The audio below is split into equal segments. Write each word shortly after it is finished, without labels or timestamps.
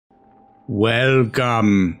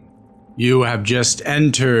Welcome. You have just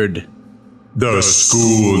entered the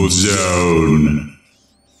Skooled Zone.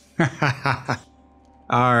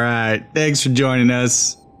 Alright, thanks for joining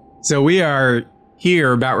us. So we are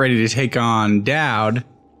here about ready to take on Daud,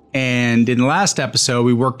 and in the last episode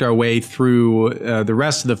we worked our way through the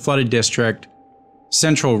rest of the flooded district,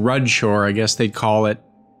 central Rudshore, I guess they'd call it,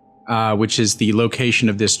 which is the location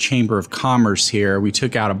of this Chamber of Commerce here. We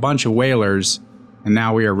took out a bunch of whalers, and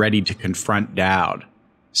now we are ready to confront Daud.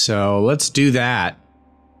 So let's do that.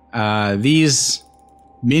 These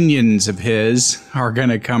minions of his are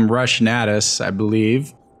gonna come rushing at us, I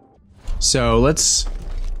believe. So let's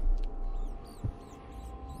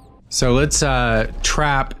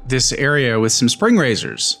trap this area with some spring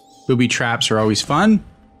razors. Booby traps are always fun.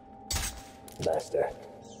 Master.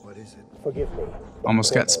 What is it? Forgive me.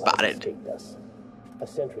 Almost got spotted. A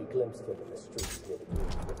sentry glimpsed him in the streets near the Green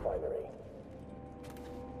refinery.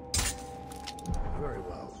 Very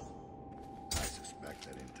well. I suspect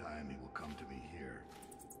that in time he will come to me here.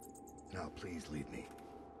 Now please lead me.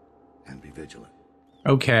 And be vigilant.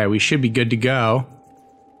 Okay, we should be good to go.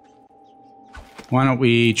 Why don't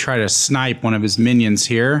we try to snipe one of his minions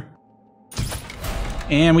here?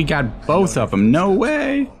 And we got both of them. No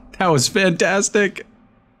way! That was fantastic.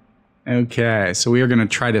 Okay, so we are going to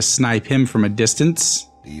try to snipe him from a distance.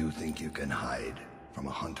 Do you think you can hide from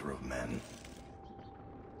a hunter of men?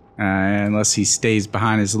 Unless he stays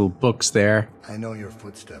behind his little books there. I know your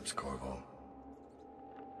footsteps, Corvo.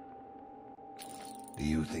 Do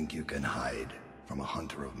you think you can hide from a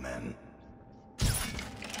hunter of men?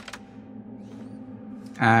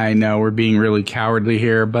 I know we're being really cowardly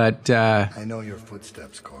here, but I know your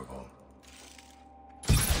footsteps, Corvo.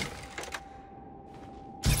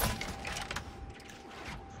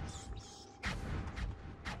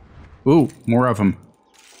 Ooh, more of them.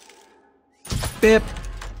 Bip.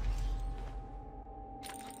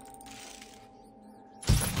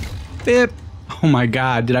 Bip. Oh my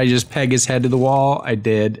god, did I just peg his head to the wall? I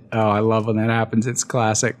did. Oh, I love when that happens. It's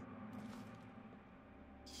classic.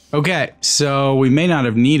 Okay, so we may not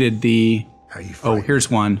have needed the... Oh, here's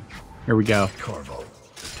one. Here we go. Corvo.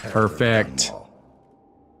 Perfect.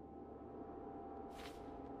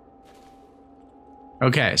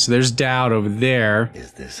 Okay, so there's Daud over there.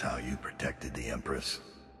 Is this how you protected the Empress?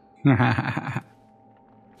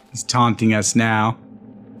 He's taunting us now.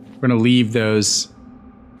 We're gonna leave those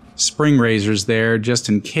spring razors there just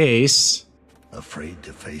in case. Afraid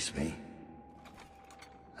to face me?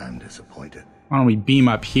 I'm disappointed. Why don't we beam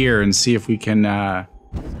up here and see if we can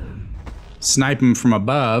snipe him from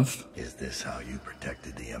above. Is this how you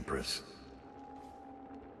protected the Empress?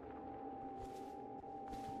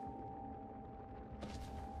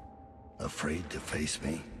 Afraid to face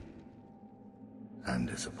me? I'm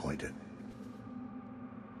disappointed.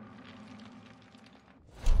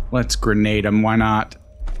 Let's grenade him, why not?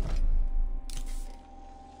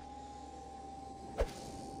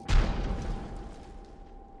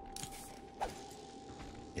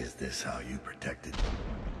 Is this how you protected?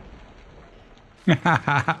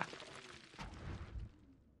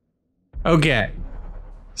 Okay.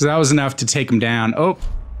 So that was enough to take him down. Oh,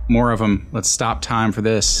 more of them. Let's stop time for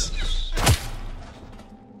this.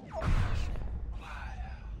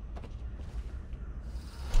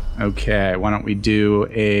 Okay, why don't we do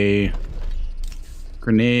a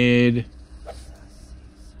grenade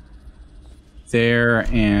there,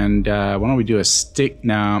 and why don't we do a stick?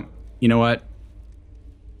 No, you know what?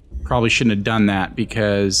 Probably shouldn't have done that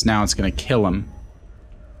because now it's going to kill him.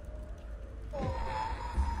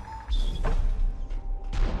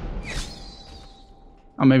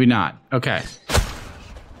 Oh, maybe not. Okay.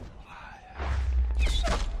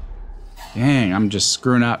 Dang, I'm just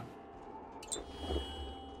screwing up.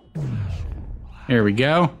 Here we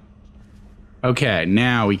go. Okay,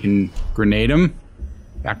 now we can grenade him.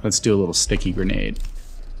 In fact, let's do a little sticky grenade.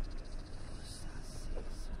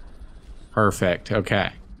 Perfect,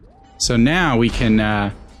 okay. So now we can,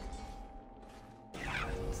 yeah,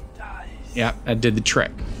 that did the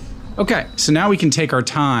trick. Okay, so now we can take our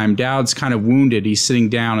time. Daud's kind of wounded. He's sitting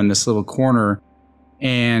down in this little corner,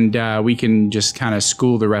 and we can just kind of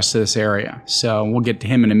school the rest of this area. So we'll get to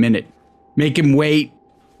him in a minute. Make him wait.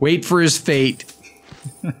 Wait for his fate.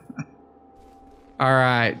 All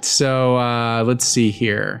right, so let's see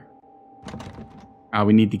here.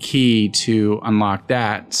 We need the key to unlock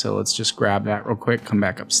that, so let's just grab that real quick, come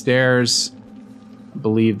back upstairs. I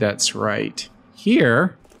believe that's right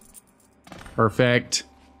here. Perfect.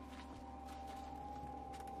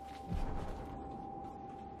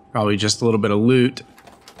 Probably just a little bit of loot.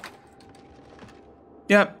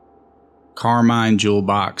 Yep. Carmine jewel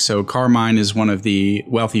box. So Carmine is one of the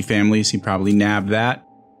wealthy families. He probably nabbed that.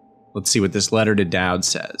 Let's see what this letter to Daud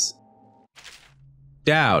says.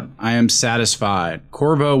 Daud, I am satisfied.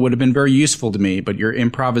 Corvo would have been very useful to me, but your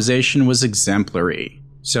improvisation was exemplary.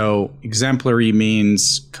 So exemplary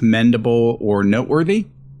means commendable or noteworthy.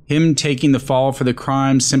 Him taking the fall for the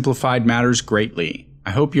crime simplified matters greatly. I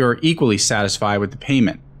hope you are equally satisfied with the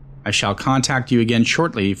payment. I shall contact you again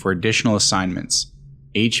shortly for additional assignments.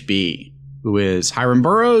 HB, who is Hiram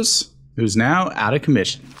Burroughs, who's now out of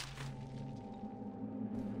commission.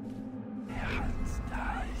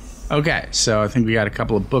 Okay, so I think we got a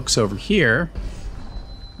couple of books over here.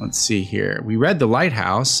 Let's see here. We read The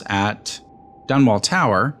Lighthouse at Dunwall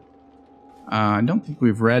Tower. I don't think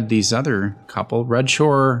we've read these other couple.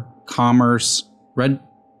 Rudshore Commerce, the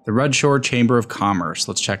Rudshore Chamber of Commerce.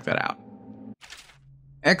 Let's check that out.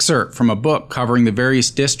 Excerpt from a book covering the various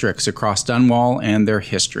districts across Dunwall and their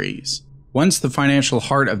histories. Once the financial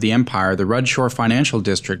heart of the empire, the Rudshore Financial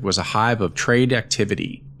District was a hive of trade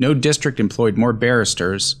activity. No district employed more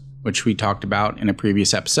barristers, which we talked about in a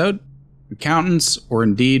previous episode, accountants, or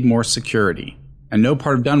indeed more security. And no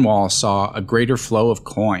part of Dunwall saw a greater flow of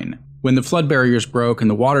coin. When the flood barriers broke and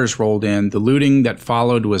the waters rolled in, the looting that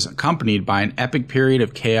followed was accompanied by an epic period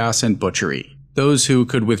of chaos and butchery. Those who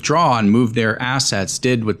could withdraw and move their assets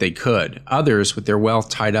did what they could. Others, with their wealth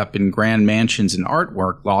tied up in grand mansions and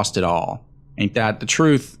artwork, lost it all. Ain't that the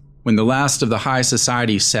truth? When the last of the high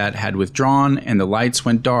society set had withdrawn and the lights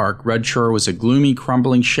went dark, Rudshore was a gloomy,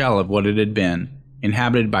 crumbling shell of what it had been,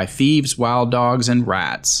 inhabited by thieves, wild dogs, and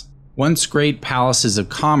rats. Once great palaces of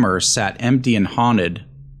commerce sat empty and haunted.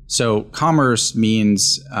 So commerce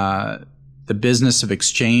means the business of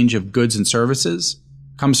exchange of goods and services,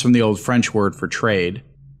 comes from the old French word for trade,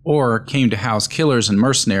 or came to house killers and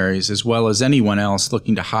mercenaries as well as anyone else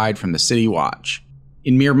looking to hide from the city watch.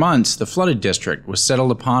 In mere months, the flooded district was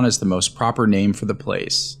settled upon as the most proper name for the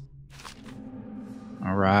place.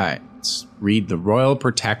 All right, let's read The Royal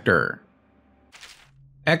Protector.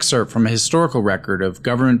 Excerpt from a historical record of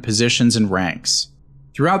government positions and ranks.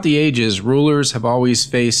 Throughout the ages, rulers have always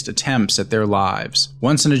faced attempts at their lives.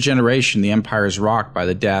 Once in a generation, the empire is rocked by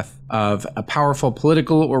the death of a powerful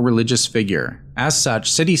political or religious figure. As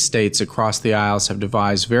such, city-states across the Isles have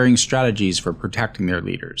devised varying strategies for protecting their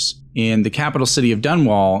leaders. In the capital city of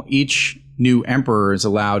Dunwall, each new emperor is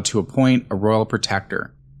allowed to appoint a royal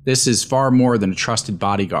protector. This is far more than a trusted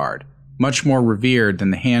bodyguard, much more revered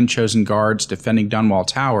than the hand-chosen guards defending Dunwall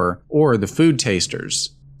Tower or the food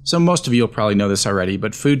tasters. So most of you will probably know this already,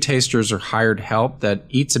 but food tasters are hired help that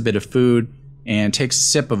eats a bit of food and takes a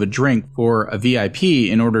sip of a drink for a VIP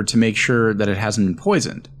in order to make sure that it hasn't been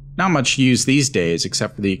poisoned. Not much used these days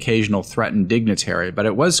except for the occasional threatened dignitary, but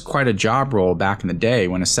it was quite a job role back in the day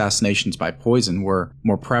when assassinations by poison were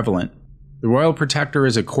more prevalent. The Royal Protector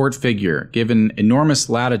is a court figure given enormous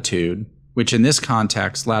latitude, which in this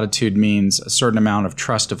context, latitude means a certain amount of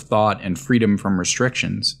trust of thought and freedom from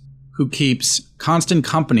restrictions, who keeps constant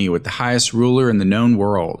company with the highest ruler in the known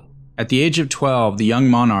world. At the age of 12, the young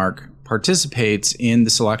monarch participates in the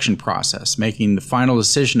selection process, making the final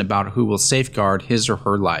decision about who will safeguard his or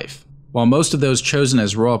her life. While most of those chosen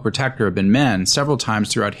as royal protector have been men, several times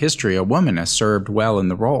throughout history a woman has served well in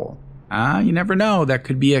the role. You never know, that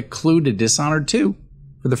could be a clue to Dishonored too.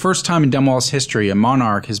 For the first time in Dunwall's history, a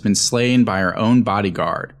monarch has been slain by her own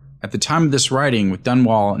bodyguard. At the time of this writing, with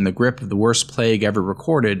Dunwall in the grip of the worst plague ever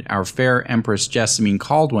recorded, our fair Empress Jessamine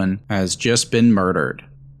Caldwin has just been murdered.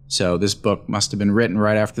 So this book must have been written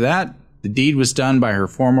right after that. The deed was done by her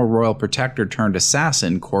former royal protector turned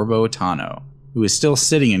assassin, Corvo Attano, who is still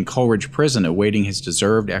sitting in Coleridge Prison awaiting his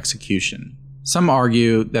deserved execution. Some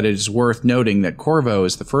argue that it is worth noting that Corvo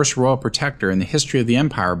is the first royal protector in the history of the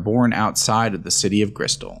Empire born outside of the city of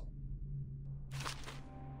Bristol.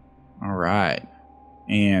 Alright,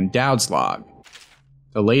 and Daud's log.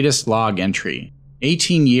 The latest log entry.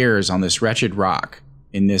 18 years on this wretched rock,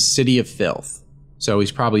 in this city of filth. So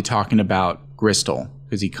he's probably talking about Bristol,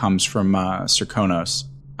 because he comes from Serkonos.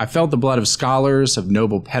 I felt the blood of scholars, of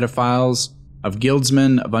noble pedophiles, of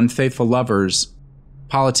guildsmen, of unfaithful lovers,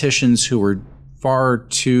 politicians who were far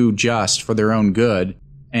too just for their own good,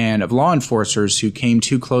 and of law enforcers who came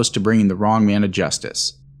too close to bringing the wrong man to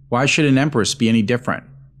justice. Why should an empress be any different?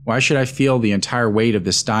 Why should I feel the entire weight of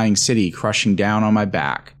this dying city crushing down on my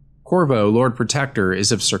back? Corvo, Lord Protector,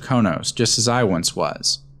 is of Serkonos, just as I once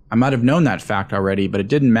was. I might have known that fact already, but it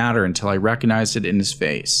didn't matter until I recognized it in his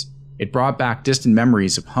face. It brought back distant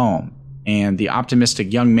memories of home, and the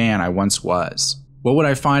optimistic young man I once was. What would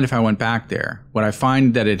I find if I went back there? Would I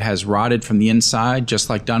find that it has rotted from the inside, just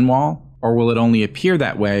like Dunwall? Or will it only appear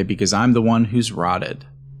that way because I'm the one who's rotted?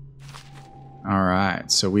 All right,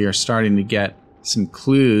 so we are starting to get some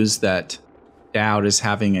clues that Daud is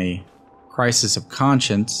having a crisis of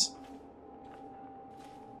conscience.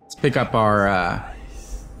 Let's pick up our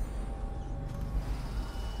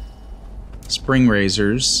spring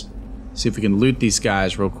razors. See if we can loot these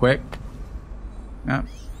guys real quick. Yep.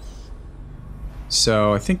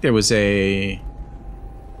 So I think there was a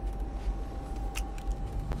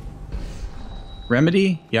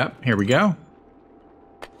remedy. Yep, here we go.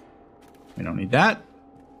 We don't need that.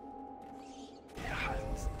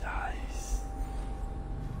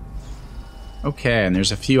 Okay, and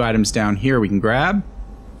there's a few items down here we can grab.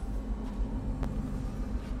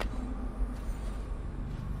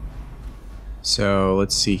 So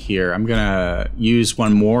let's see here. I'm gonna use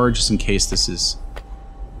one more just in case this is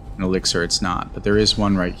an elixir. It's not, but there is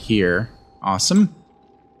one right here. Awesome.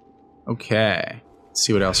 Okay, let's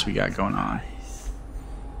see what else we got going on.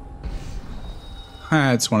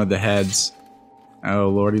 It's one of the heads. Oh,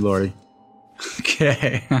 lordy, lordy.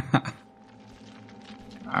 Okay.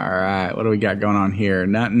 Alright, what do we got going on here?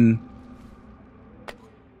 Nothing.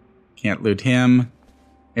 Can't loot him.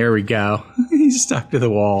 There we go. He's stuck to the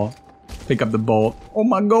wall. Pick up the bolt. Oh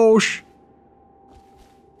my gosh!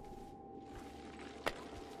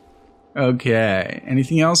 Okay,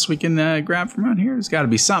 anything else we can grab from around here? There's got to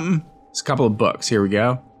be something. There's a couple of books. Here we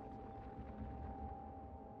go.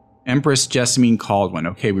 Empress Jessamine Caldwin.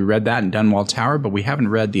 Okay, we read that in Dunwall Tower, but we haven't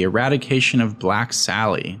read The Eradication of Black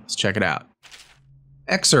Sally. Let's check it out.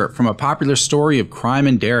 Excerpt from a popular story of crime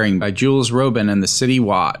and daring by Jules Robin and the City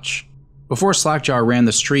Watch. Before Slackjaw ran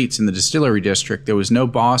the streets in the distillery district, there was no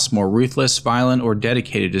boss more ruthless, violent, or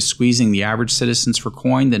dedicated to squeezing the average citizens for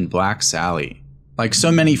coin than Black Sally. Like so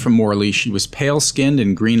many from Morley, she was pale-skinned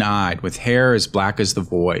and green-eyed, with hair as black as the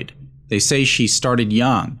void. They say she started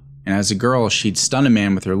young, and as a girl she'd stun a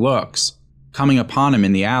man with her looks, coming upon him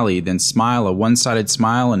in the alley, then smile a one-sided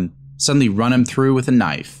smile and suddenly run him through with a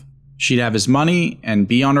knife. She'd have his money and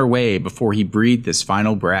be on her way before he breathed his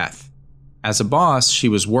final breath. As a boss, she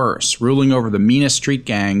was worse, ruling over the meanest street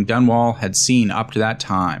gang Dunwall had seen up to that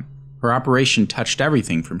time. Her operation touched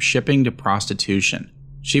everything from shipping to prostitution.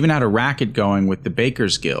 She even had a racket going with the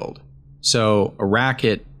Bakers Guild. So, a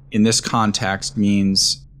racket in this context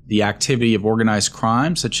means the activity of organized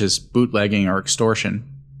crime, such as bootlegging or extortion.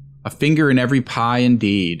 A finger in every pie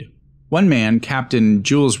indeed. One man, Captain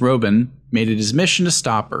Jules Robin, made it his mission to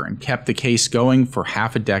stop her and kept the case going for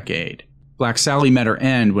half a decade. Black Sally met her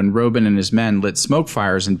end when Robin and his men lit smoke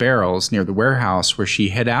fires in barrels near the warehouse where she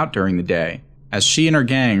hid out during the day. As she and her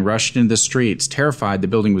gang rushed into the streets, terrified the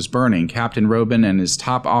building was burning, Captain Robin and his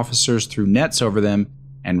top officers threw nets over them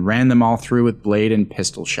and ran them all through with blade and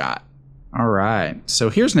pistol shot. Alright, so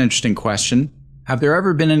here's an interesting question. Have there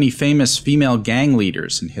ever been any famous female gang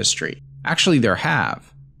leaders in history? Actually, there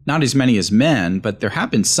have. Not as many as men, but there have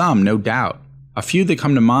been some, no doubt. A few that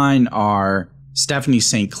come to mind are Stephanie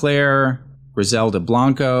St. Clair, Griselda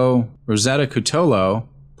Blanco, Rosetta Cutolo,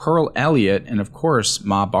 Pearl Elliott, and of course,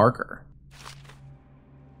 Ma Barker.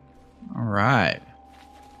 All right.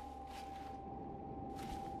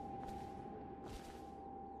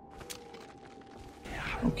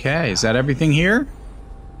 Okay, is that everything here?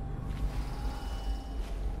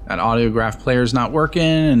 That audiograph player's not working,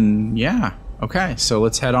 and yeah. Okay, so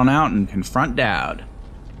let's head on out and confront Daud.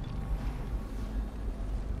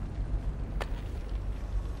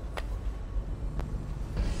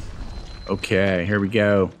 Okay, here we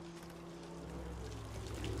go.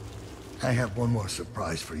 I have one more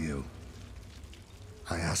surprise for you.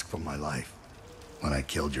 I asked for my life when I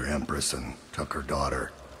killed your Empress and took her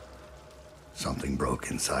daughter. Something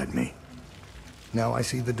broke inside me. Now I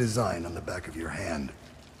see the design on the back of your hand,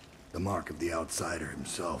 the mark of the outsider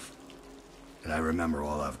himself. And I remember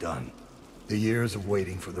all I've done. The years of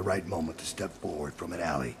waiting for the right moment to step forward from an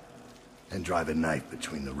alley and drive a knife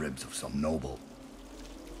between the ribs of some noble.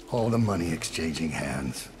 All the money exchanging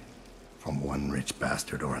hands from one rich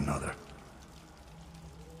bastard or another.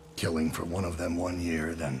 Killing for one of them 1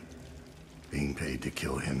 year, then being paid to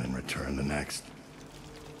kill him in return the next.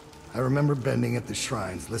 I remember bending at the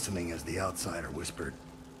shrines, listening as the outsider whispered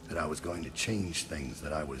that I was going to change things,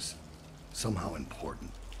 that I was somehow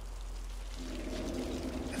important.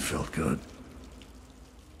 It felt good.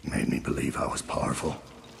 It made me believe I was powerful.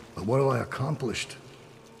 But what have I accomplished?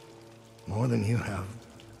 More than you have,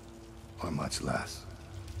 or much less.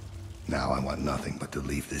 Now I want nothing but to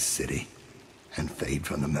leave this city and fade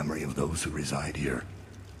from the memory of those who reside here.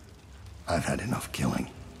 I've had enough killing,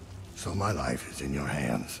 so my life is in your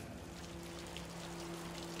hands.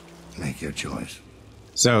 Make your choice.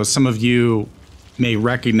 So some of you may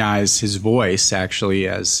recognize his voice actually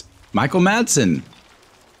as Michael Madsen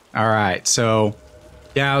All right, so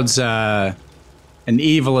Daud's an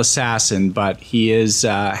evil assassin, but he is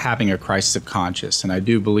having a crisis of conscience, and I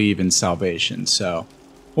do believe in salvation, so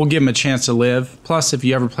we'll give him a chance to live. Plus, if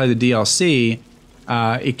you ever play the DLC,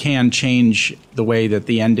 it can change the way that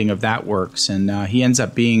the ending of that works, and he ends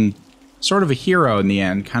up being sort of a hero in the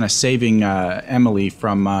end, kind of saving Emily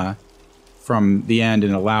from the end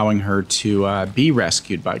and allowing her to be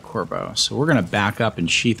rescued by Corvo. So we're going to back up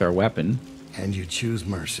and sheath our weapon. And you choose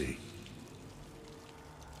mercy.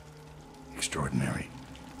 Extraordinary.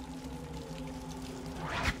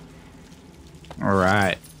 All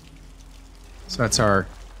right. So that's our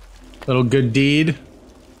little good deed.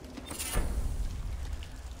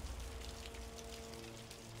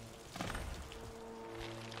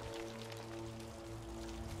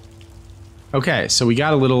 Okay, so we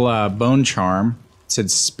got a little bone charm. It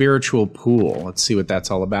said spiritual pool. Let's see what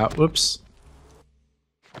that's all about. Whoops.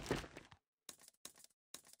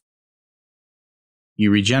 You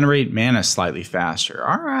regenerate mana slightly faster.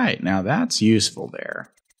 All right, now that's useful there.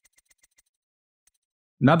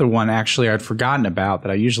 Another one, actually, I'd forgotten about that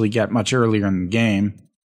I usually get much earlier in the game.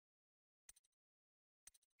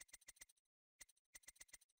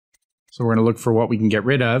 So we're going to look for what we can get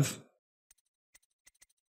rid of.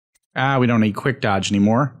 Ah, we don't need quick dodge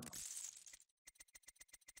anymore.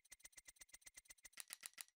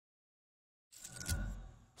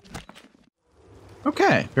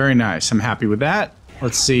 Okay, very nice. I'm happy with that.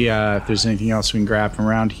 Let's see if there's anything else we can grab from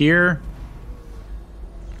around here.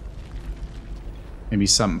 Maybe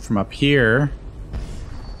something from up here.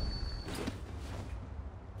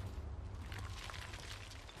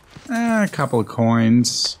 A couple of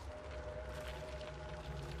coins.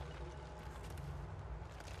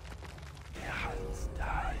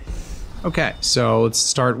 Okay, so let's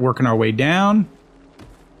start working our way down.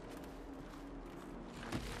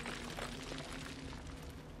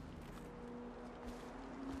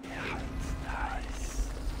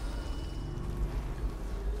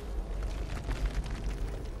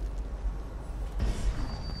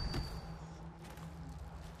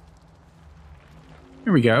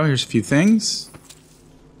 Here we go. Here's a few things.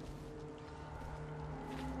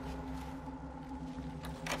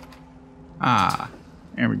 Ah,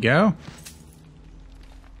 there we go.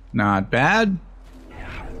 Not bad.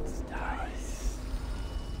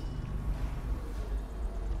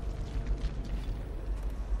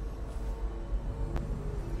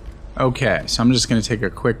 Okay, so I'm just going to take a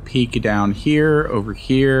quick peek down here, over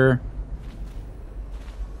here.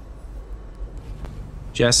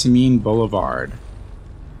 Jessamine Boulevard.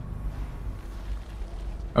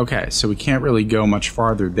 Okay, so we can't really go much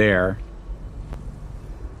farther there.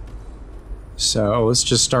 So let's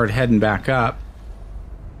just start heading back up.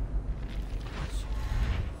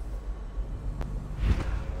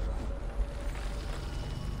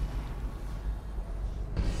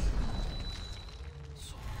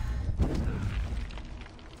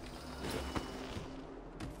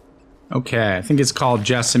 Okay, I think it's called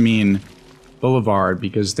Jessamine Boulevard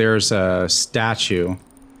because there's a statue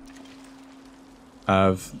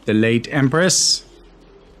of the late Empress.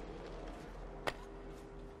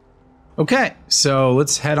 Okay, so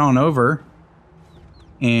let's head on over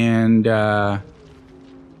and oh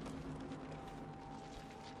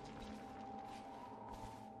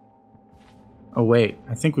wait,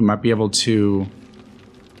 I think we might be able to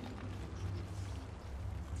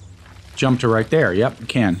jump to right there. Yep, we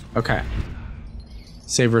can. Okay.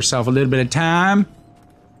 Save ourselves a little bit of time.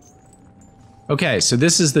 Okay, so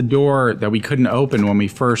this is the door that we couldn't open when we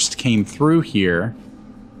first came through here.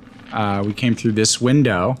 We came through this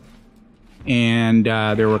window, and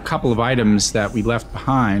there were a couple of items that we left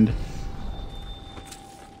behind.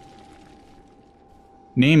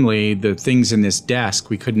 Namely, the things in this desk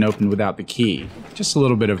we couldn't open without the key. Just a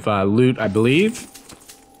little bit of loot, I believe.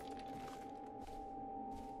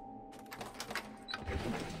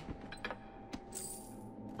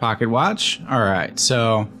 Pocket watch. All right,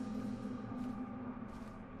 so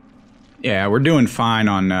yeah, we're doing fine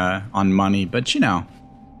on money, but you know,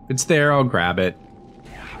 if it's there, I'll grab it.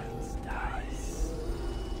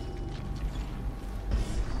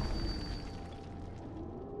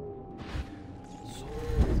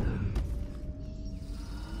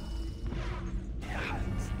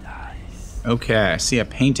 Okay, I see a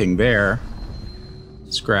painting there.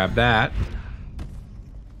 Let's grab that.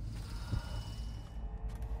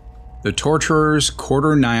 The Torturer's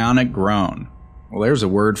quarternoinic groan. Well, there's a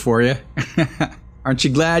word for you. Aren't you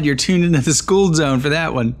glad you're tuned into the Skooled Zone for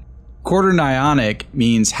that one? Quarternoinic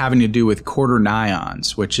means having to do with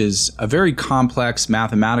quaternions, which is a very complex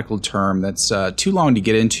mathematical term that's too long to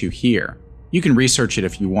get into here. You can research it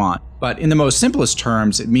if you want, but in the most simplest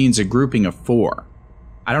terms, it means a grouping of 4.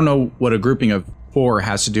 I don't know what a grouping of 4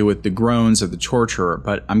 has to do with the groans of the torturer,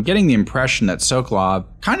 but I'm getting the impression that Sokolov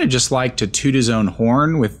kind of just liked to toot his own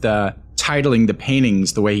horn with titling the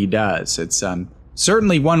paintings the way he does. It's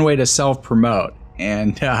certainly one way to self-promote,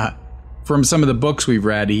 and from some of the books we've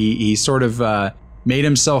read, he sort of made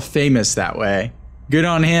himself famous that way. Good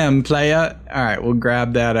on him, playa. All right, we'll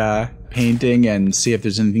grab that painting and see if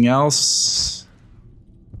there's anything else.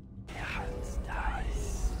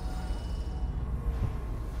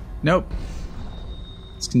 Nope.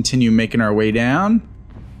 Let's continue making our way down.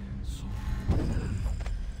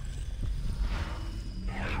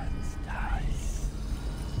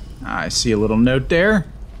 I see a little note there.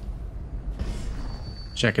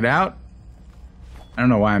 Check it out. I don't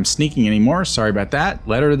know why I'm sneaking anymore. Sorry about that.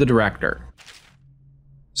 Letter to the director.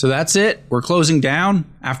 So that's it. We're closing down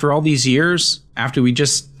after all these years, after we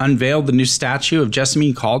just unveiled the new statue of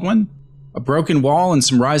Jessamine Caldwin. A broken wall and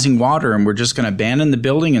some rising water, and we're just going to abandon the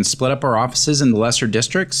building and split up our offices into lesser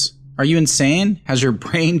districts? Are you insane? Has your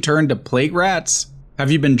brain turned to plague rats? Have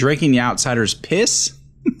you been drinking the outsider's piss?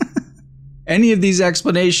 Any of these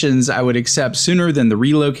explanations I would accept sooner than the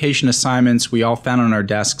relocation assignments we all found on our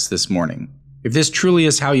desks this morning. If this truly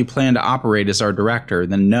is how you plan to operate as our director,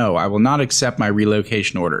 then no, I will not accept my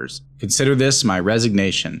relocation orders. Consider this my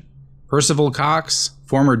resignation. Percival Cox,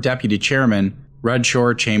 former deputy chairman,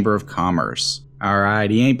 Rudshore Chamber of Commerce.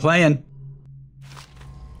 Alright, he ain't playing.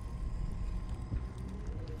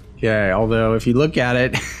 Okay, although if you look at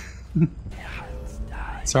it,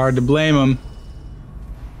 it's hard to blame him.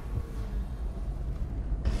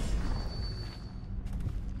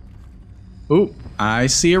 Ooh, I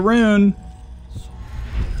see a rune.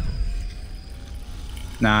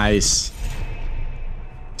 Nice.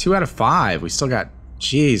 2 out of 5. We still got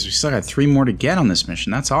 3 more to get on this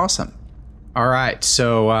mission. That's awesome. Alright,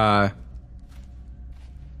 so I'm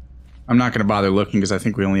not going to bother looking because I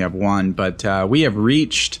think we only have 1, but we have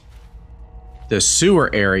reached the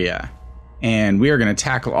sewer area, and we are going to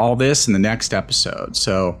tackle all this in the next episode.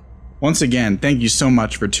 So once again, thank you so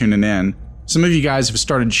much for tuning in. Some of you guys have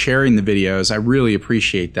started sharing the videos. I really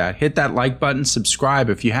appreciate that. Hit that like button, subscribe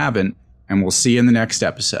if you haven't, and we'll see you in the next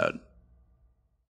episode.